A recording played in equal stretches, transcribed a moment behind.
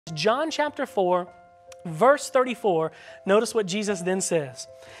It's John chapter 4, verse 34. Notice what Jesus then says.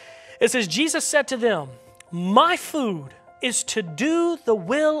 It says, Jesus said to them, my food is to do the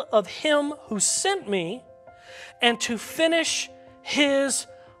will of him who sent me and to finish his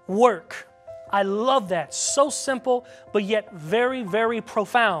work. I love that. So simple, but yet very, very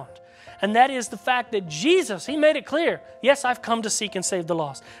profound. And that is the fact that Jesus, he made it clear. Yes, I've come to seek and save the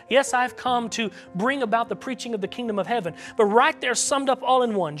lost. Yes, I've come to bring about the preaching of the kingdom of heaven. But right there summed up all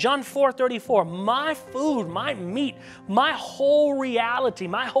in one. John 4:34, my food, my meat, my whole reality,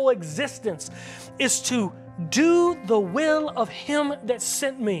 my whole existence is to do the will of him that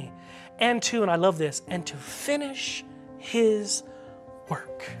sent me. And to, and I love this, and to finish his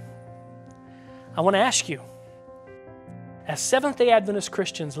work. I want to ask you, as Seventh-day Adventist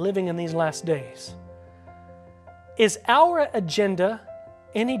Christians living in these last days, is our agenda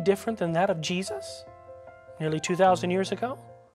any different than that of Jesus nearly 2,000 years ago?